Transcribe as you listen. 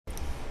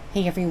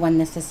Hey everyone,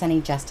 this is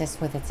Sunny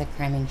Justice with It's a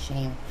Crime and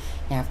Shame.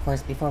 Now, of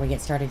course, before we get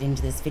started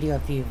into this video,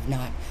 if you've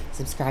not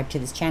subscribed to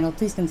this channel,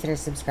 please consider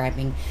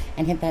subscribing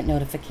and hit that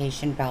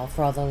notification bell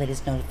for all the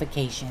latest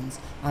notifications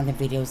on the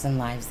videos and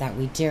lives that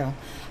we do.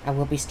 I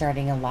will be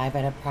starting a live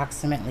at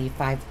approximately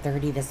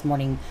 5:30 this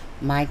morning,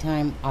 my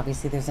time.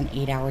 Obviously, there's an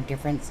 8-hour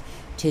difference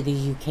to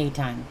the UK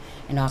time.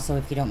 And also,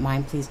 if you don't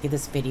mind, please give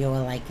this video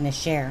a like and a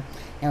share.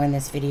 Now, in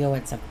this video,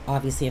 it's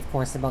obviously, of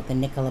course, about the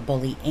Nicola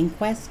Bulley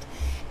inquest.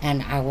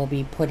 And I will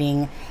be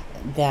putting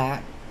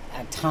the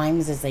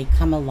times as they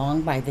come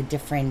along by the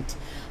different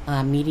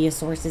media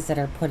sources that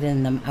are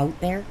putting them out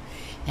there,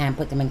 and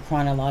put them in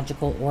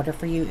chronological order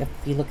for you. If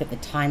you look at the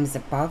times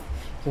above,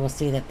 you will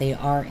see that they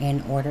are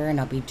in order, and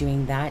I'll be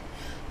doing that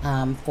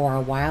for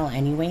a while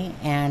anyway,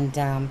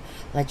 and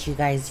let you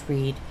guys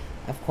read,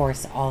 of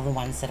course, all the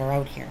ones that are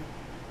out here.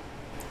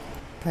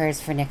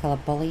 Prayers for Nicola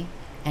Bulley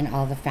and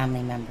all the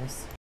family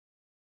members.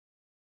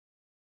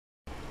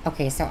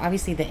 Okay, so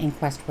obviously the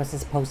inquest was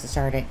supposed to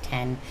start at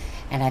 10,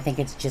 and I think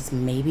it's just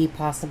maybe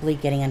possibly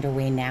getting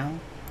underway now.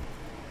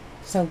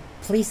 So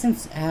police and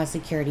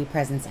security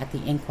presence at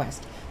the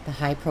inquest, the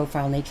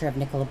high-profile nature of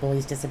Nicola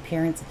Bulley's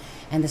disappearance,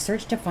 and the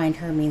search to find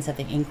her means that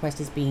the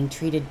inquest is being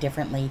treated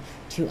differently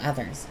to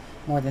others.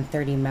 More than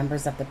 30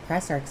 members of the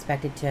press are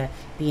expected to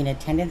be in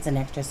attendance, and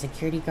extra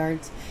security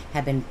guards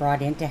have been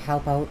brought in to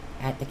help out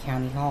at the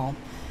county hall.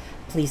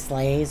 Police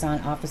liaison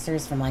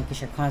officers from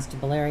Lancashire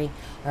Constabulary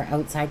are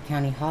outside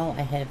County Hall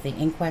ahead of the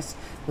inquest,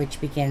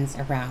 which begins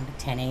around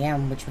 10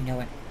 a.m., which we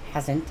know it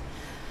hasn't.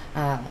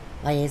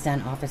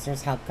 Liaison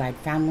officers help guide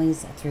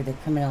families through the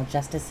criminal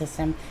justice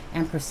system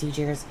and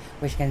procedures,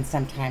 which can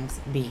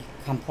sometimes be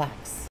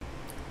complex.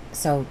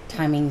 So,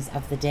 timings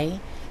of the day: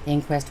 the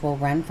inquest will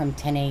run from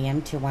 10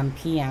 a.m. to 1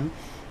 p.m.,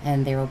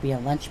 and there will be a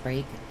lunch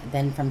break,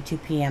 then from 2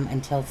 p.m.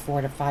 until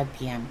 4 to 5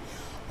 p.m.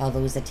 All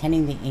those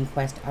attending the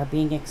inquest are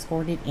being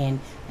escorted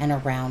in and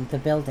around the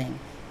building.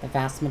 The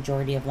vast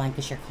majority of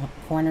Lancashire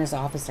coroner's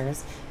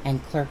officers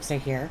and clerks are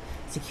here.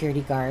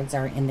 Security guards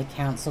are in the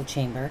council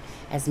chamber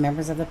as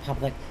members of the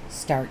public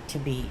start to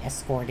be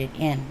escorted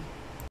in.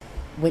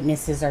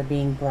 Witnesses are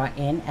being brought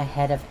in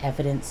ahead of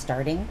evidence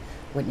starting.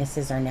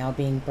 Witnesses are now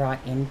being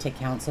brought into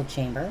council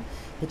chamber.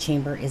 The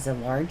chamber is a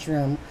large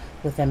room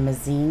with a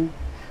mezzanine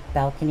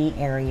balcony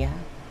area.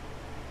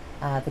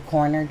 The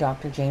coroner,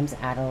 Dr. James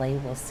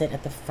Adelaide, will sit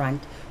at the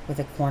front with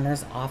a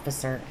coroner's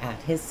officer at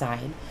his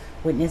side.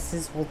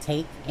 Witnesses will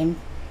take in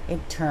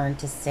turn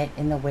to sit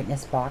in the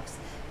witness box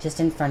just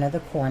in front of the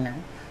coroner,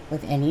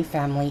 with any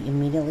family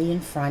immediately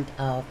in front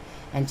of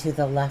and to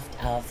the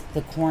left of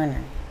the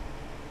coroner.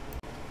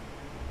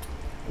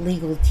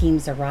 Legal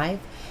teams arrive.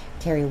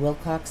 Terry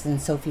Wilcox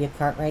and Sophia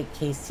Cartwright,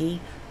 KC,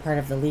 part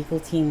of the legal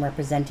team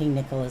representing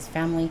Nicola's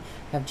family,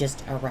 have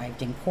just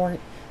arrived in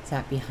court.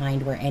 Sat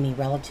behind where any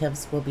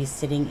relatives will be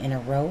sitting in a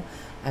row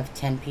of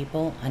 10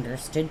 people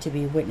understood to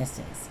be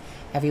witnesses.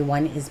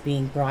 Everyone is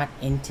being brought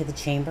into the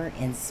chamber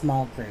in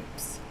small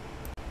groups.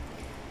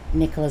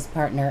 Nicola's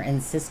partner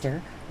and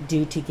sister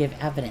due to give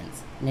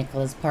evidence.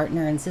 Nicola's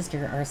partner and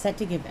sister are set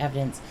to give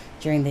evidence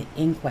during the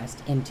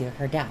inquest into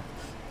her death.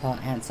 Paul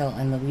Ansell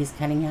and Louise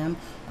Cunningham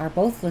are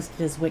both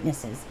listed as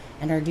witnesses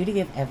and are due to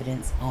give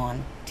evidence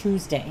on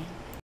Tuesday.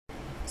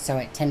 So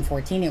at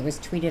 10:14, it was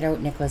tweeted out,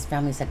 Nicola's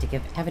family set to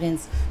give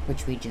evidence,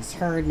 which we just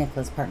heard.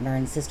 Nicola's partner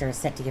and sister are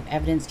set to give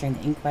evidence during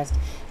the inquest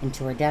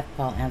into her death.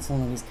 Paul Ansell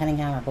and Louise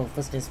Cunningham are both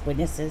listed as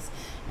witnesses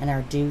and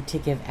are due to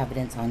give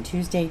evidence on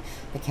Tuesday.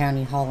 The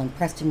county hall in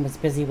Preston was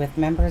busy with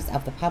members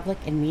of the public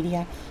and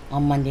media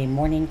on Monday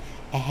morning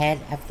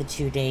ahead of the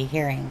 2-day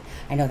hearing.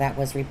 I know that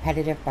was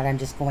repetitive, but I'm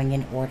just going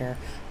in order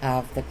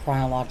of the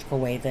chronological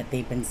way that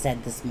they've been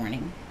said this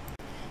morning.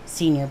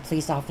 Senior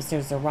police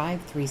officers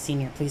arrived. 3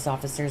 senior police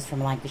officers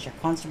from Lancashire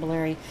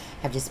Constabulary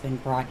have just been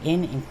brought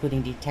in,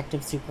 including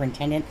Detective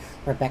Superintendent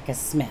Rebecca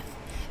Smith.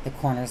 The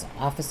coroner's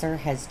officer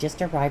has just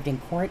arrived in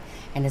court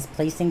and is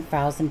placing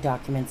files and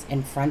documents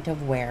in front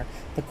of where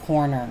the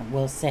coroner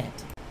will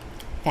sit.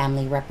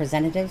 Family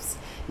representatives: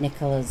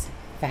 Nicola's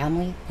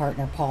family,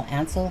 partner Paul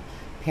Ansell,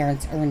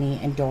 parents Ernie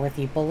and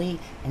Dorothy Bulley,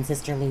 and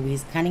sister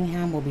Louise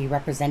Cunningham will be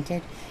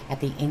represented at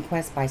the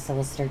inquest by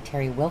Solicitor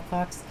Terry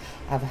Wilcox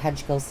of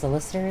Hudgill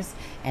Solicitors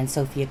and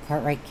Sophia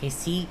Cartwright,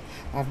 KC,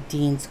 of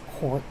Dean's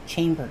Court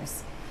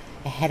Chambers.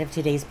 Ahead of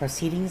today's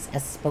proceedings, a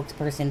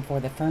spokesperson for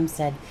the firm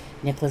said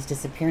Nicola's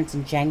disappearance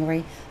in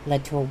January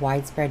led to a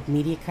widespread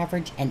media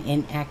coverage and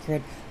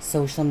inaccurate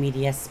social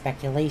media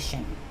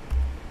speculation.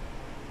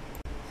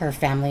 Her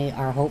family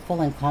are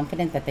hopeful and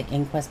confident that the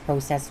inquest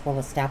process will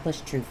establish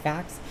true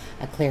facts,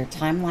 a clear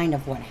timeline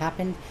of what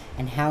happened,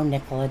 and how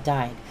Nicola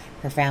died.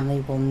 Her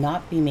family will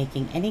not be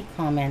making any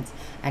comments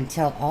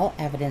until all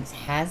evidence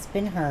has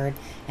been heard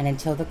and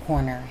until the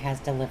coroner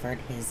has delivered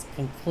his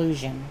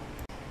conclusion.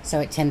 So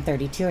at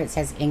 10:32, it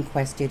says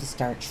inquest due to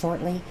start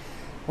shortly.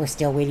 We're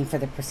still waiting for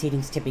the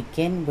proceedings to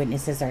begin.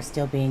 Witnesses are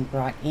still being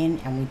brought in,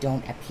 and we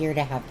don't appear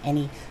to have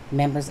any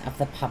members of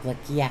the public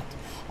yet.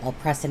 All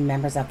press and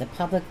members of the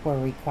public were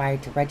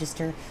required to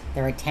register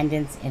their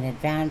attendance in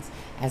advance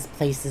as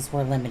places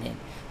were limited.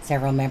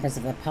 Several members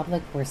of the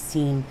public were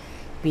seen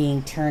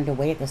being turned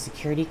away at the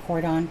security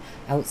cordon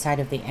outside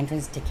of the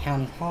entrance to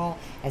County Hall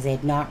as they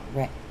had not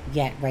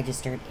yet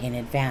registered in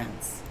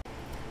advance.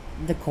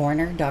 The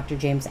coroner, Dr.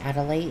 James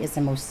Adelaide, is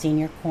the most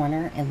senior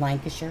coroner in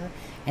Lancashire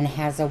and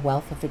has a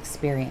wealth of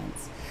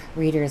experience.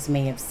 Readers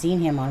may have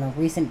seen him on a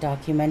recent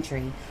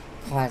documentary,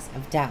 Cause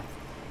of Death.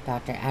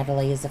 Dr.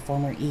 Adelaide is a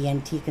former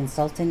ENT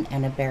consultant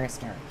and a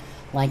barrister.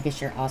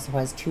 Lancashire also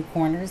has 2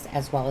 coroners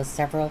as well as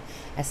several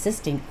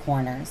assistant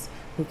coroners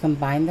who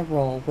combine the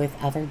role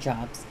with other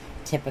jobs,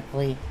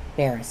 typically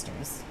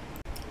barristers.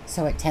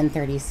 So at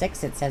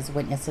 10:36 it says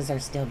witnesses are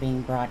still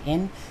being brought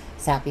in,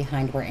 sat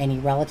behind where any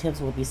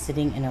relatives will be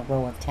sitting in a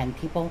row of 10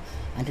 people,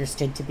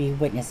 understood to be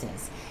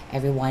witnesses.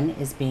 Everyone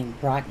is being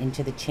brought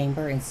into the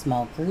chamber in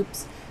small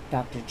groups.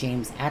 Dr.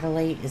 James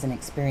Adelaide is an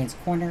experienced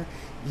coroner,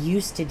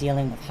 used to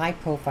dealing with high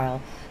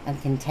profile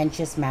and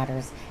contentious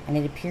matters, and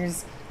it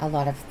appears a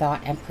lot of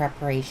thought and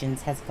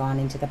preparations has gone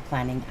into the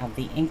planning of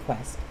the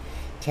inquest.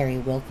 Terry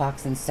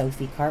Wilcox and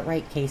Sophie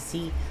Cartwright,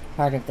 KC,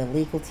 part of the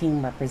legal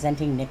team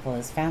representing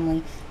Nicola's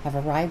family, have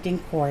arrived in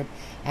court,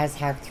 as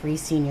have 3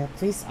 senior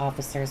police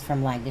officers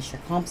from Lancashire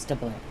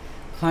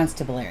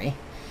Constabulary.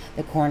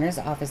 The coroner's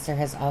officer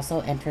has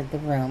also entered the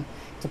room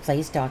to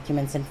place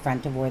documents in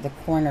front of where the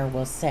coroner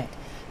will sit.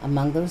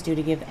 Among those due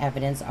to give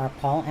evidence are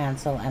Paul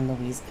Ansell and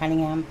Louise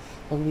Cunningham,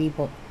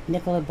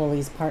 Nicola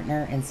Bulley's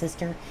partner and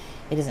sister.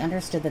 It is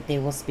understood that they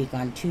will speak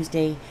on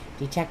Tuesday.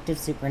 Detective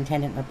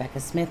Superintendent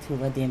Rebecca Smith, who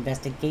led the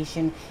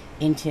investigation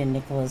into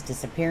Nicola's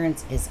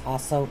disappearance, is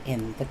also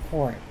in the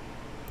court.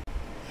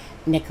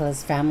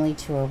 Nicola's family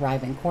to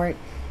arrive in court.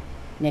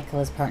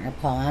 Nicola's partner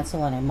Paul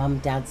Ansell and her mom,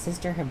 dad,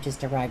 sister have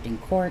just arrived in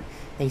court.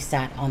 They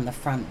sat on the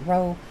front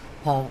row.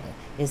 Paul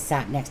is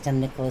sat next to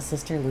Nicola's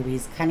sister,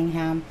 Louise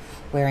Cunningham,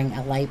 wearing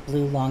a light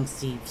blue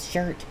long-sleeved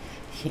shirt.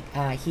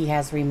 He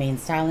has remained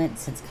silent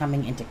since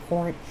coming into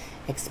court,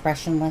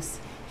 expressionless.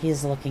 He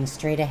is looking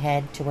straight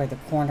ahead to where the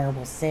coroner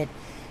will sit.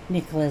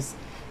 Nicola's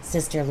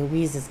sister,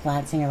 Louise, is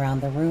glancing around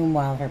the room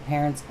while her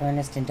parents,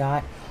 Ernest and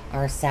Dot,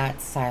 are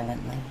sat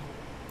silently.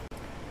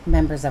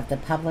 Members of the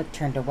public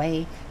turned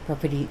away.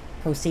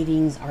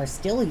 Proceedings are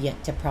still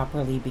yet to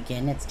properly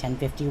begin. It's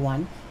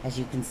 10:51, as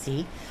you can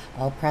see.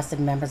 All press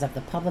and members of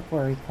the public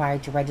were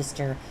required to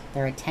register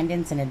their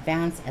attendance in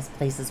advance as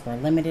places were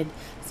limited.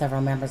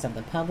 Several members of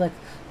the public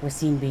were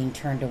seen being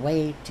turned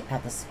away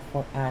at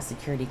the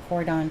security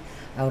cordon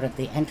out of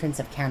the entrance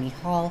of County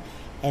Hall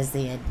as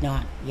they had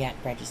not yet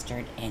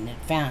registered in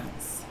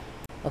advance.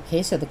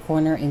 Okay, so the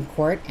coroner in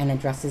court and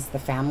addresses the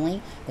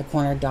family. The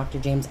coroner, Dr.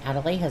 James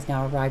Adelaide, has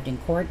now arrived in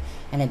court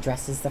and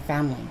addresses the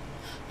family.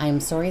 I am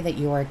sorry that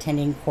you are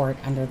attending court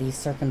under these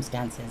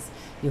circumstances.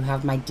 You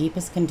have my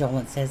deepest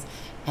condolences,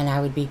 and I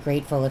would be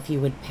grateful if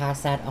you would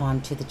pass that on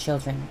to the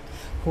children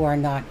who are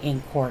not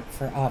in court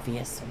for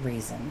obvious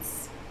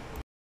reasons.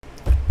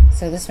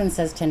 So this one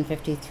says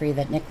 10:53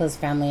 that Nicola's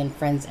family and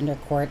friends enter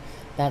court.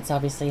 That's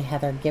obviously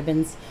Heather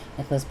Gibbons,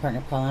 Nicola's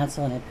partner Paul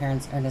Ansell, and her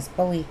parents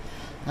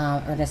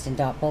Ernest and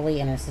Dot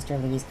Bulley, and her sister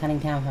Louise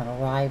Cunningham have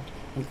arrived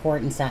in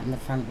court and sat in the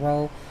front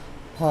row.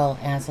 Paul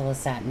Ansell is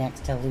sat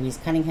next to Louise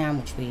Cunningham,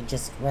 which we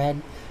just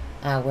read,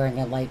 wearing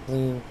a light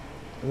blue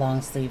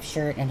long sleeve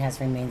shirt, and has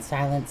remained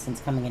silent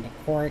since coming into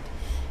court.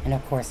 And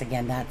of course,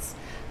 again, that's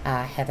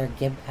Heather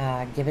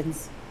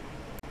Gibbons.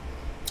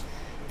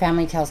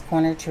 Family tells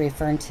coroner to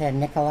refer to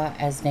Nicola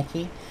as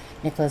Nikki.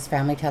 Nicola's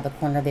family tell the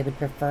coroner they would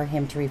prefer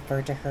him to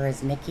refer to her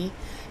as Nikki.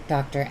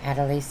 Dr.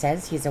 Adelaide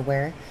says he's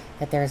aware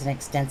that there is an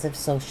extensive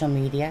social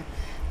media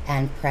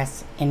and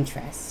press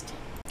interest.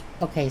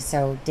 Okay,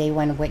 so day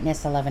 1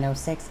 witness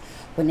 11:06.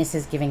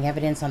 Witnesses giving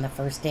evidence on the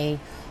first day.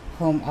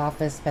 Home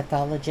office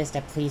pathologist,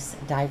 a police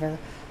diver,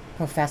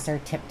 Professor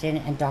Tipton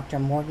and Dr.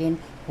 Morgan,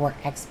 who are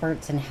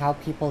experts in how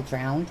people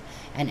drowned,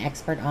 an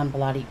expert on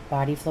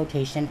body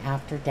flotation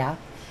after death.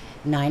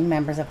 9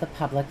 members of the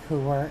public who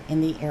were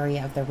in the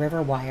area of the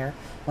river wire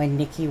when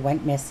Nikki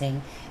went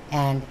missing,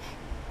 and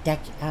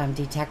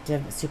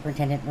Detective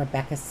Superintendent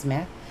Rebecca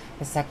Smith.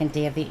 The second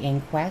day of the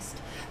inquest,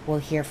 we'll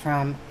hear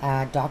from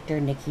Dr.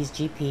 Nikki's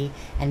GP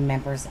and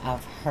members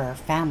of her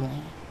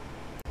family.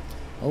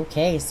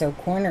 Okay, so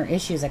coroner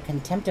issues a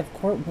contempt of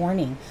court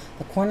warning.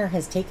 The coroner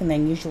has taken the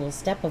unusual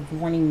step of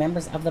warning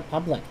members of the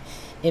public.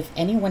 If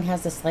anyone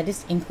has the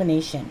slightest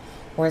inclination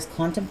or is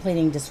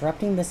contemplating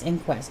disrupting this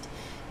inquest,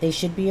 they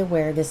should be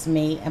aware this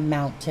may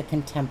amount to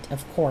contempt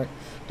of court.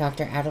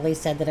 Dr. Adelaide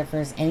said that if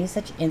there's any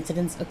such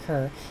incidents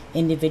occur,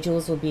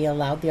 individuals will be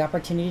allowed the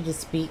opportunity to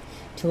speak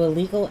to a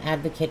legal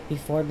advocate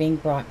before being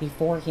brought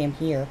before him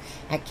here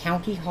at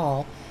County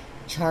Hall,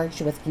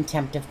 charged with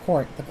contempt of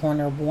court. The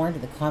coroner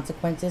warned the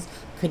consequences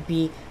could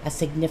be a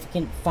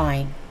significant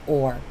fine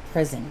or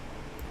prison.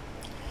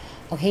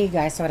 Okay, you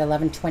guys, so at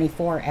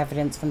 11:24,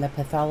 evidence from the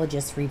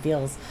pathologist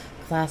reveals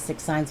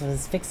classic signs of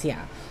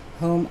asphyxia.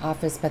 Home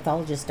Office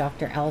pathologist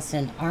Dr.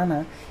 Allison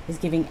Armour is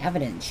giving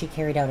evidence. She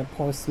carried out a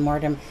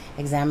post-mortem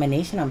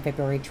examination on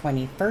February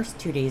 21st,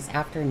 2 days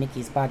after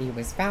Nikki's body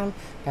was found.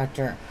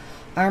 Dr.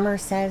 Armour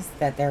says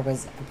that there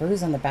was a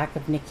bruise on the back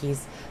of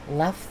Nikki's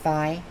left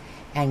thigh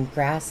and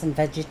grass and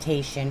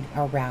vegetation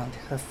around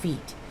her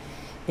feet.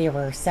 There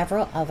were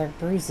several other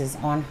bruises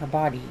on her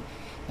body,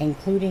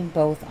 including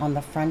both on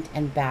the front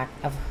and back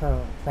of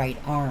her right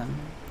arm.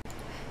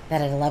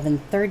 That at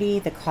 11:30,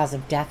 the cause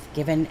of death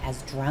given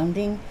as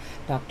drowning.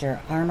 Dr.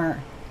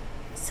 Armour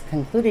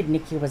concluded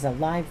Nikki was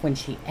alive when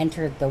she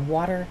entered the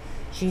water.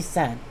 She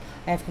said,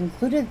 "I have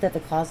concluded that the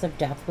cause of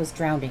death was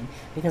drowning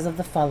because of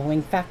the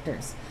following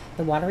factors.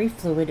 The watery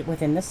fluid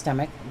within the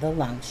stomach, the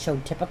lungs,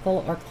 showed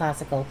typical or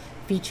classical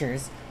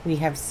features we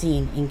have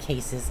seen in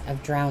cases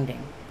of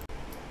drowning."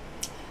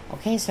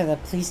 Okay, so the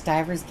police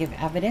divers give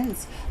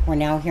evidence. We're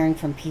now hearing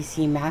from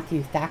PC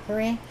Matthew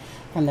Thackeray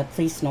from the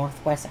Police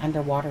Northwest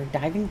Underwater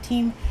Diving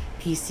Team.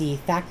 PC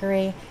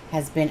Thackeray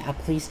has been a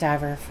police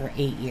diver for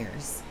 8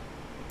 years.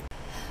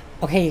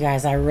 Okay, you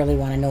guys, I really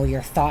want to know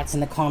your thoughts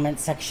in the comment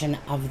section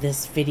of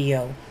this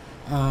video.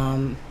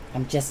 I'm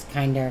just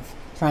kind of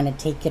trying to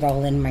take it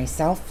all in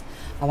myself.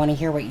 I want to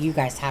hear what you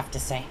guys have to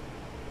say.